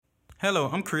Hello,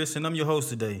 I'm Chris, and I'm your host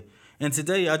today. And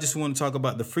today, I just want to talk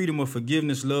about the freedom of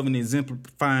forgiveness, love, and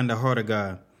exemplifying the heart of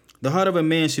God. The heart of a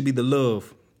man should be the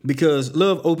love, because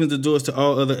love opens the doors to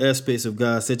all other aspects of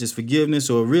God, such as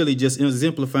forgiveness, or really just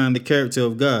exemplifying the character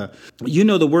of God. You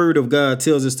know, the word of God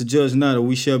tells us to judge not, or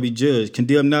we shall be judged.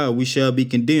 Condemn not, or we shall be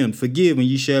condemned. Forgive, and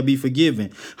ye shall be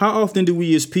forgiven. How often do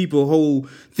we as people hold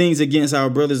things against our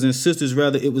brothers and sisters?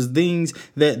 Rather, it was things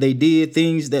that they did,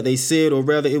 things that they said, or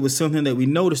rather, it was something that we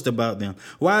noticed about them.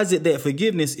 Why is it that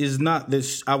forgiveness is not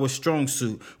our strong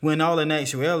suit, when all in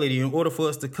actuality, in order for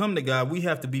us to come to God, we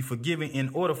have to be forgiven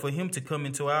in order for him to come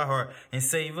into our heart and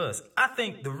save us? I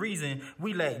think the reason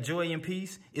we lack joy and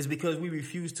peace is because we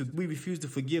refuse to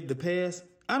forgive the past.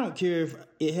 I don't care if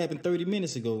it happened 30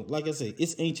 minutes ago. Like I say,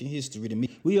 it's ancient history to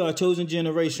me. We are a chosen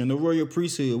generation, the royal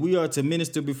priesthood. We are to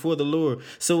minister before the Lord.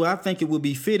 So I think it would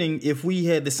be fitting if we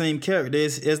had the same character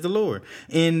as the Lord.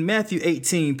 In Matthew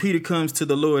 18, Peter comes to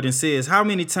the Lord and says, "How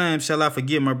many times shall I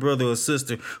forgive my brother or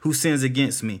sister who sins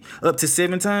against me? Up to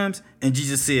 7 times?" And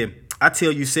Jesus said, "I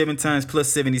tell you 7 times plus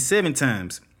 77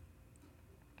 times.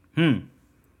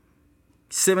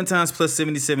 7 times plus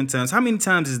 77 times. How many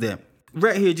times is that?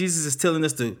 Right here, Jesus is telling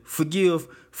us to forgive,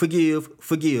 forgive,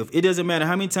 forgive. It doesn't matter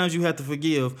how many times you have to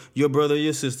forgive your brother or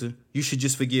your sister. You should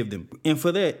just forgive them. And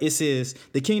for that, it says,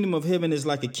 the kingdom of heaven is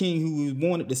like a king who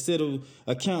wanted to settle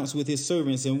accounts with his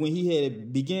servants. And when he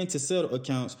had began to settle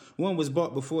accounts, one was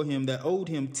brought before him that owed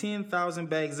him 10,000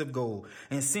 bags of gold.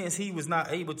 And since he was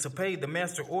not able to pay, the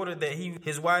master ordered that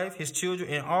his wife, his children,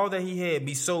 and all that he had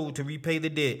be sold to repay the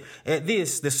debt. At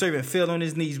this, the servant fell on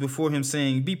his knees before him,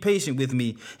 saying, 'Be patient with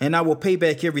me, and I will pay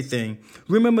back everything.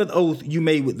 Remember the oath you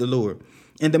made with the Lord.'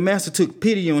 And the master took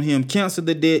pity on him, canceled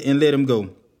the debt, and let him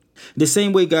go. The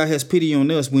same way God has pity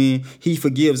on us when he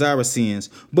forgives our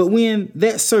sins. But when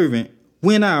that servant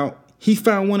went out, he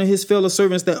found one of his fellow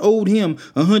servants that owed him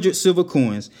 100 silver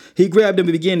coins. He grabbed him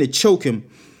and began to choke him,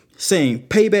 saying,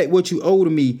 'Pay back what you owe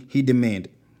to me,' he demanded."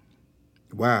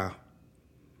 Wow.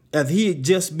 After he had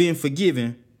just been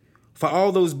forgiven for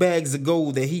all those bags of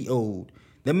gold that he owed,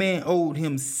 the man owed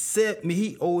him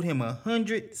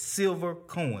 100 silver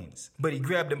coins. But he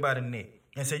grabbed him by the neck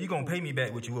and said, "You're going to pay me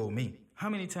back what you owe me." How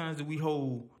many times do we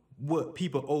hold what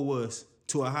people owe us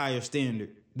to a higher standard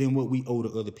than what we owe to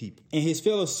other people? And his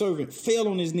fellow servant fell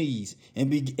on his knees and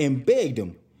begged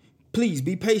him, "Please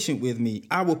be patient with me.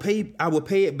 I will pay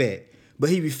it back."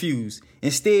 But he refused.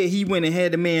 Instead, he went and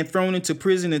had the man thrown into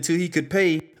prison until he could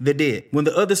pay the debt. When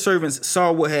the other servants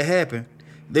saw what had happened,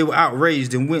 they were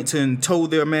outraged and went and told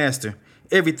their master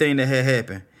everything that had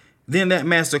happened. Then that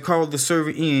master called the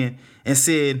servant in and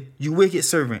said, "You wicked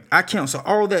servant, I cancel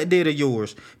all that debt of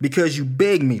yours because you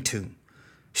begged me to.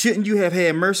 Shouldn't you have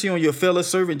had mercy on your fellow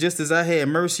servant just as I had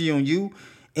mercy on you?"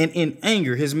 And in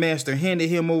anger, his master handed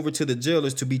him over to the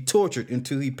jailers to be tortured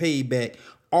until he paid back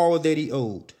all that he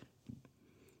owed.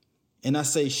 And I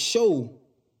say, show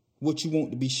what you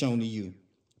want to be shown to you.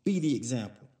 Be the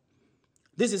example.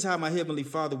 This is how my heavenly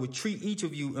Father would treat each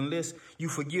of you unless you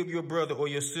forgive your brother or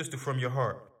your sister from your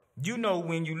heart. You know,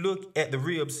 when you look at the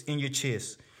ribs in your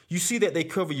chest, you see that they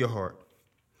cover your heart.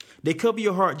 They cover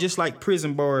your heart just like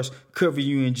prison bars cover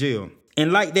you in jail.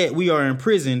 And like that, we are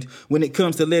imprisoned when it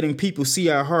comes to letting people see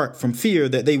our heart from fear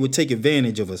that they would take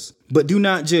advantage of us. But do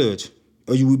not judge,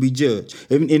 or you will be judged.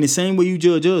 In the same way you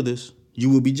judge others, you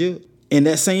will be judged. And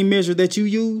that same measure that you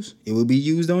use, it will be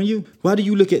used on you. Why do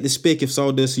you look at the speck of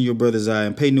sawdust in your brother's eye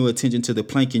and pay no attention to the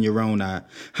plank in your own eye?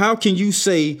 How can you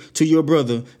say to your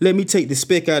brother, "Let me take the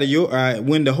speck out of your eye,"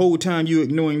 when the whole time you're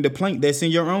ignoring the plank that's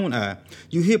in your own eye?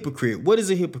 You hypocrite. What is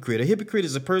a hypocrite? A hypocrite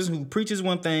is a person who preaches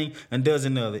one thing and does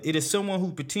another. It is someone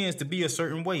who pretends to be a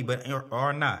certain way but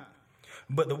are not.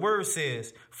 But the word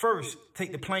says, first,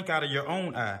 take the plank out of your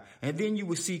own eye, and then you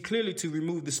will see clearly to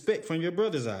remove the speck from your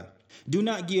brother's eye. Do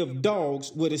not give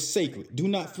dogs what is sacred. Do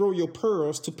not throw your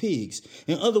pearls to pigs.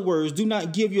 In other words, do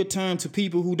not give your time to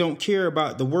people who don't care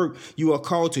about the work you are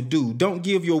called to do. Don't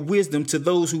give your wisdom to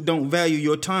those who don't value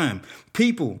your time.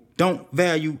 People don't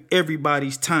value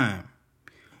everybody's time.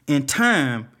 And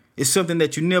time is something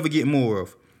that you never get more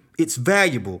of. It's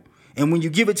valuable. And when you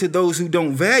give it to those who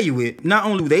don't value it, not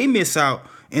only do they miss out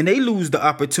and they lose the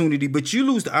opportunity, but you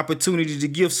lose the opportunity to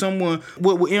give someone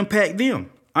what will impact them.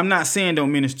 I'm not saying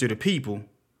don't minister to people,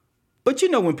 but you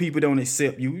know when people don't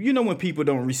accept you. You know when people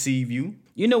don't receive you.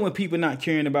 You know when people not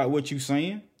caring about what you're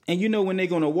saying. And you know when they're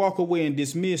going to walk away and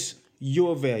dismiss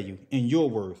your value and your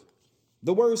worth.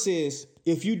 The word says,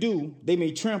 if you do, they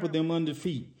may trample them under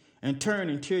feet and turn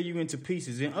and tear you into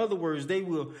pieces. In other words, they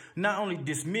will not only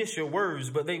dismiss your words,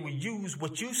 but they will use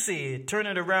what you said, turn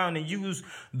it around and use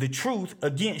the truth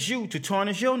against you to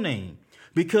tarnish your name.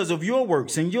 because of your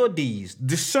works and your deeds.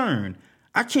 Discern.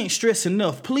 I can't stress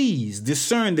enough. Please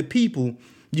discern the people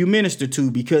you minister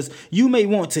to, because you may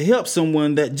want to help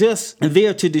someone that just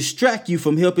there to distract you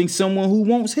from helping someone who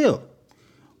wants help.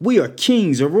 We are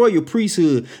kings, a royal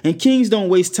priesthood, and kings don't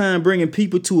waste time bringing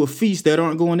people to a feast that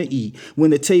aren't going to eat when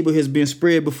the table has been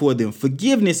spread before them.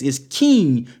 Forgiveness is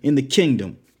king in the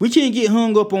kingdom. We can't get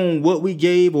hung up on what we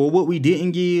gave or what we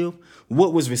didn't give,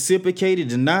 what was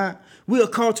reciprocated or not. We are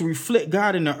called to reflect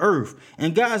God in the earth,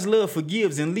 and God's love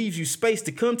forgives and leaves you space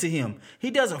to come to him.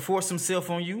 He doesn't force himself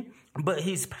on you, but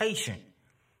he's patient.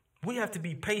 We have to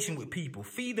be patient with people.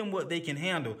 Feed them what they can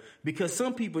handle, because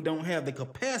some people don't have the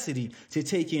capacity to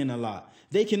take in a lot.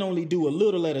 They can only do a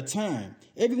little at a time.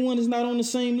 Everyone is not on the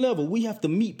same level. We have to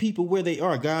meet people where they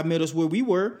are. God met us where we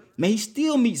were. Now he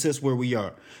still meets us where we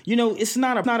are. You know, it's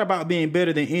not about being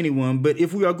better than anyone, but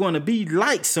if we are going to be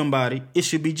like somebody, it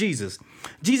should be Jesus.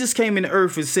 Jesus came in the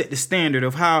earth and set the standard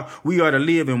of how we are to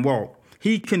live and walk.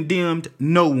 He condemned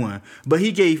no one, but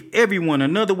he gave everyone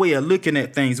another way of looking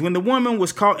at things. When the woman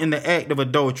was caught in the act of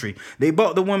adultery, they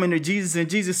brought the woman to Jesus, and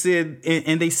Jesus said,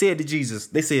 and they said to Jesus,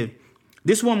 they said,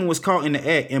 this woman was caught in the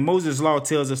act, and Moses' law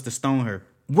tells us to stone her.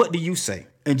 What do you say?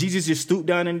 And Jesus just stooped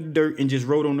down in the dirt and just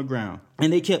wrote on the ground.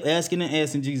 And they kept asking and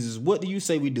asking Jesus, what do you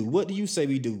say we do? What do you say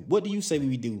we do? What do you say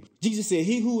we do? Jesus said,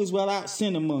 he who is without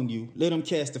sin among you, let him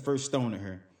cast the first stone at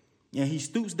her. And he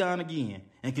stoops down again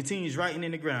and continues writing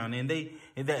in the ground. And they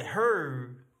that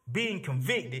heard, being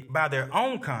convicted by their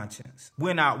own conscience,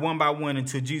 went out one by one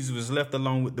until Jesus was left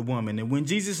alone with the woman. And when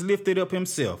Jesus lifted up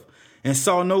himself and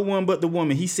saw no one but the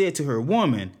woman, he said to her,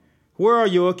 woman, where are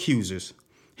your accusers?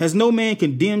 Has no man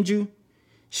condemned you?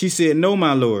 She said, no,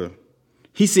 my Lord.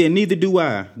 He said, neither do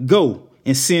I. Go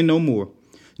and sin no more.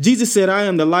 Jesus said, I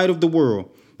am the light of the world.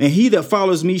 And he that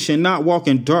follows me shall not walk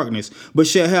in darkness, but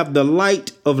shall have the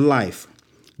light of life.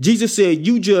 Jesus said,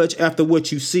 you judge after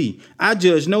what you see. I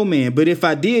judge no man, but if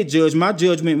I did judge, my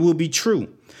judgment will be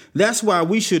true. That's why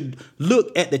we should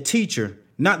look at the teacher,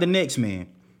 not the next man,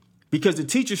 because the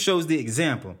teacher shows the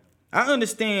example. I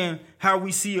understand how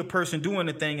we see a person doing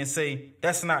a thing and say,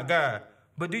 that's not God.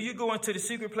 But do you go into the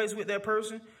secret place with that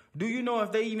person? Do you know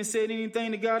if they even said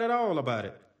anything to God at all about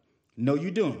it? No, you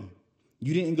don't.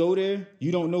 You didn't go there.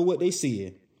 You don't know what they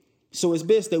said. So it's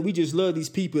best that we just love these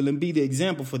people and be the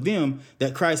example for them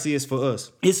that Christ is for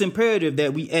us. It's imperative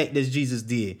that we act as Jesus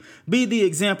did. Be the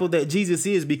example that Jesus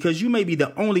is, because you may be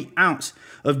the only ounce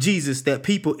of Jesus that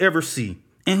people ever see.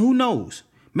 And who knows?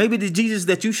 Maybe the Jesus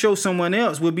that you show someone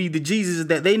else will be the Jesus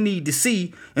that they need to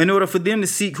see in order for them to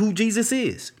seek who Jesus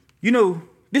is. You know,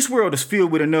 this world is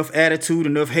filled with enough attitude,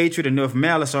 enough hatred, enough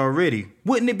malice already.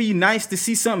 Wouldn't it be nice to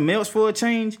see something else for a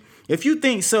change? If you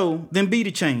think so, then be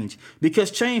the change,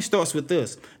 because change starts with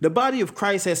us. The body of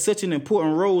Christ has such an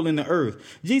important role in the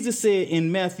earth. Jesus said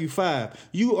in Matthew 5,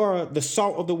 you are the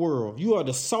salt of the world. You are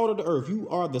the salt of the earth. You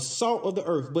are the salt of the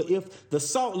earth. But if the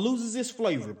salt loses its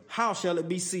flavor, how shall it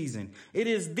be seasoned? It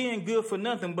is then good for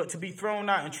nothing but to be thrown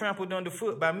out and trampled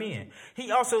underfoot by men.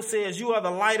 He also says you are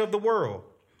the light of the world.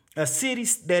 A city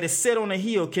that is set on a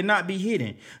hill cannot be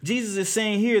hidden. Jesus is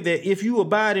saying here that if you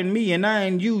abide in me and I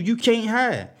in you, you can't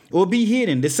hide or be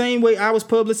hidden. The same way I was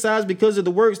publicized because of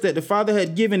the works that the Father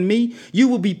had given me, you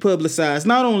will be publicized.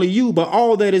 Not only you, but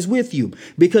all that is with you.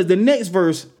 Because the next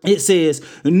verse, it says,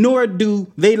 nor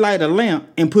do they light a lamp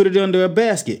and put it under a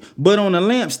basket, but on a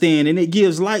lampstand, and it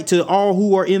gives light to all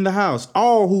who are in the house.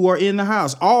 All who are in the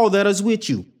house, all that is with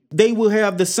you. They will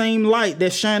have the same light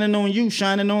that's shining on you,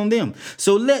 shining on them.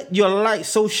 So let your light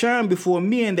so shine before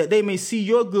men that they may see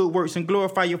your good works and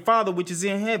glorify your Father which is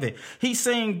in heaven. He's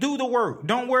saying, do the work.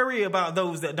 Don't worry about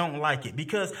those that don't like it,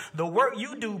 because the work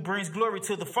you do brings glory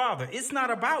to the Father. It's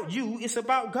not about you. It's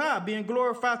about God being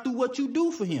glorified through what you do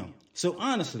for him. So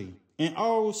honestly, in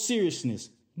all seriousness,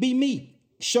 be meek.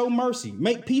 Show mercy.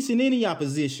 Make peace in any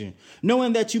opposition,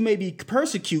 knowing that you may be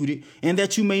persecuted and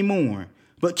that you may mourn.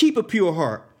 But keep a pure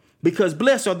heart, because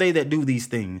blessed are they that do these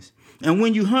things. And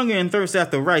when you hunger and thirst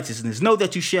after righteousness, know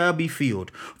that you shall be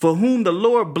filled. For whom the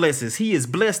Lord blesses, he is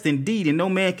blessed indeed, and no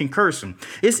man can curse him.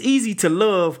 It's easy to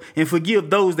love and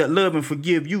forgive those that love and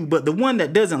forgive you, but the one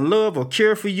that doesn't love or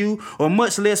care for you, or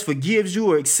much less forgives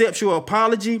you or accepts your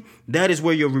apology, that is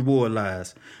where your reward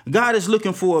lies. God is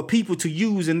looking for a people to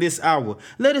use in this hour.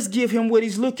 Let us give him what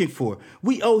he's looking for.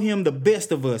 We owe him the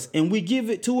best of us, and we give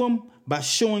it to him by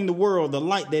showing the world the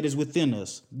light that is within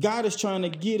us. God is trying to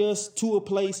get us to a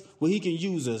place where he can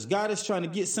use us. God is trying to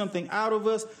get something out of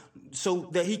us so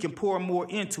that he can pour more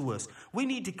into us. We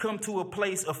need to come to a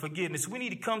place of forgiveness. We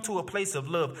need to come to a place of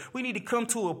love. We need to come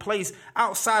to a place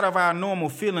outside of our normal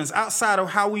feelings, outside of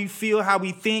how we feel, how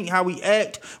we think, how we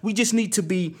act. We just need to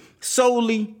be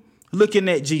solely looking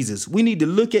at Jesus. We need to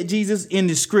look at Jesus in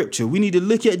the scripture. We need to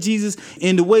look at Jesus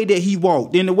in the way that he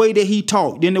walked, in the way that he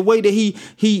talked, in the way that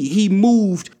he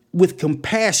moved with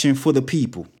compassion for the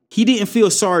people. He didn't feel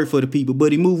sorry for the people,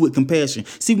 but he moved with compassion.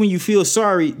 See, when you feel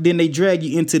sorry, then they drag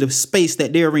you into the space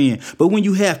that they're in. But when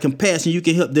you have compassion, you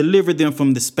can help deliver them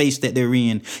from the space that they're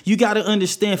in. You got to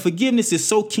understand, forgiveness is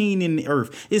so keen in the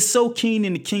earth. It's so keen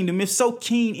in the kingdom. It's so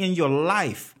keen in your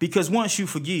life, because once you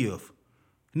forgive,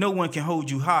 no one can hold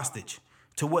you hostage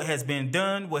to what has been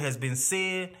done, what has been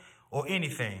said, or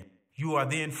anything. You are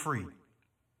then free.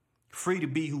 Free to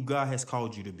be who God has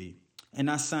called you to be.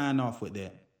 And I sign off with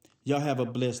that. Y'all have a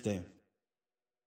blessed day.